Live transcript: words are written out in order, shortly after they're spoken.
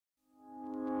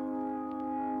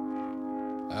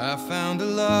I found a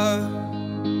love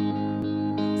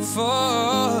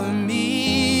for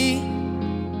me.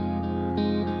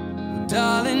 Well,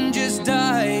 darling, just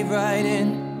dive right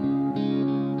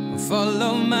in,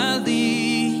 follow my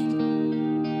lead.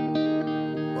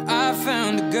 Well, I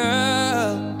found a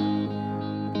girl,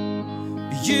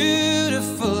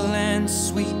 beautiful and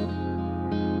sweet.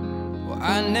 Well,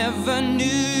 I never knew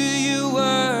you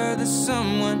were the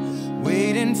someone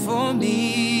waiting for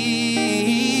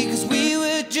me. 'Cause we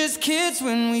were just kids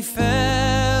when we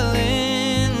fell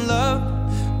in love,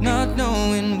 not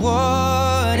knowing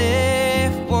what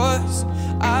it was.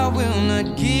 I will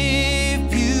not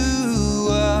give you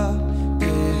up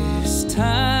this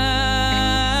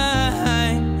time.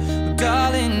 Well,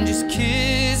 darling, just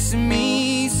kiss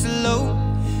me slow.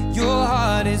 Your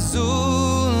heart is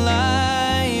all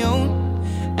I own,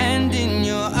 and in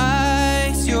your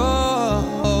eyes you're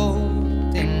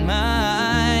holding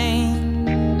mine.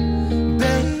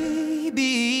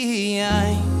 Baby,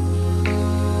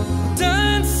 I'm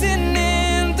dancing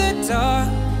in the dark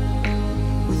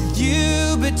with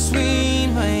you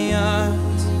between my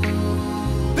arms,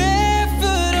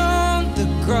 barefoot on the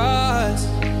grass.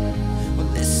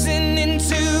 We're listening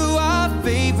to our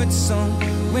favorite song.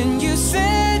 When you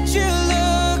said you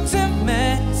looked a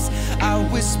mess, I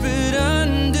whispered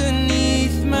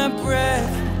underneath my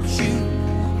breath. You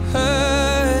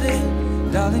heard it,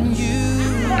 darling, you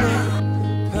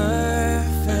look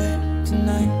perfect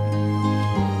tonight.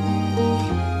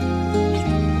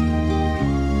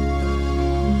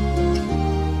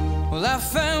 Well, I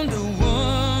found a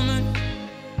woman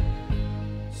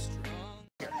strong.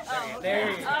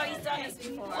 There you go. Oh, he's done this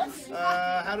before.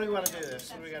 How do we want to do this?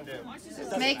 What are we going to do?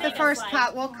 Make the first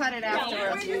cut. We'll cut it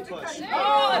afterwards. You push.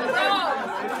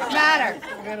 Matter.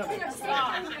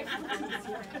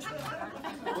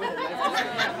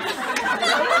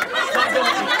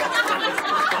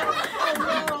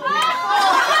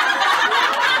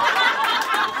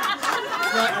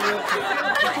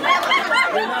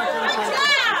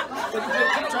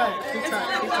 Keep trying. Keep trying.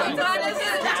 Keep trying.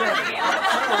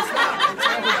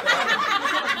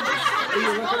 Are you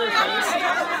looking at her face?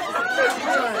 Keep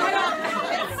trying.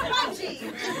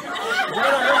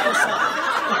 Right on this side.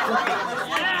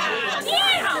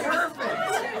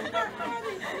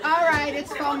 All right,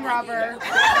 it's foam rubber.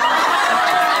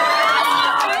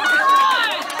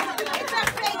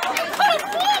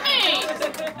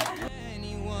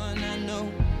 Anyone I know,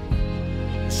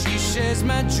 she shares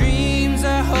my dreams.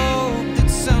 I hope that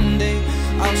someday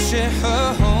I'll share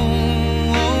her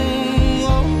home.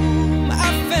 I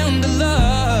found a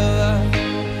love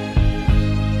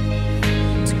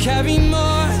to carry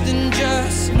more than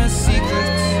just my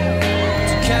secrets,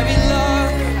 to carry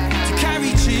love, to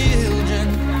carry children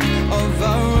of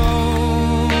our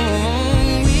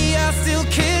own. We are still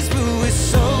kids, but we're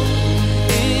so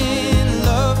in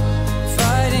love,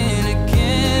 fighting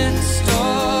against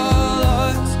all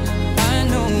odds. I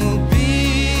know we'll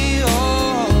be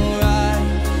alright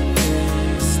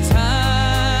this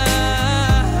time.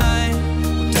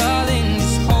 Well, darling,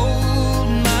 just hold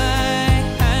my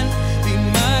hand, be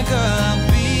my girl, I'll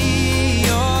be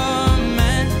your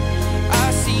man.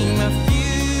 I see my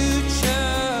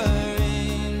future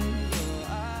in your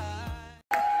eyes.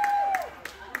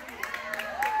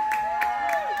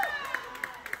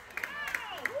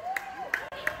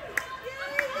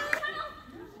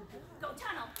 Go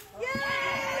tunnel.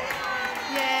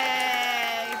 Yay!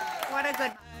 What a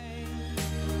good.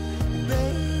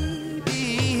 Baby,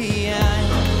 I'm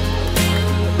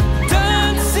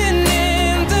dancing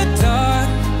in the dark,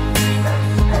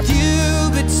 you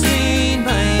between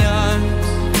my arms,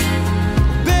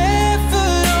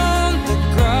 barefoot on the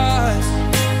grass,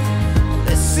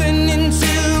 listening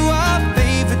to our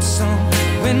favorite song.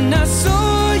 When I saw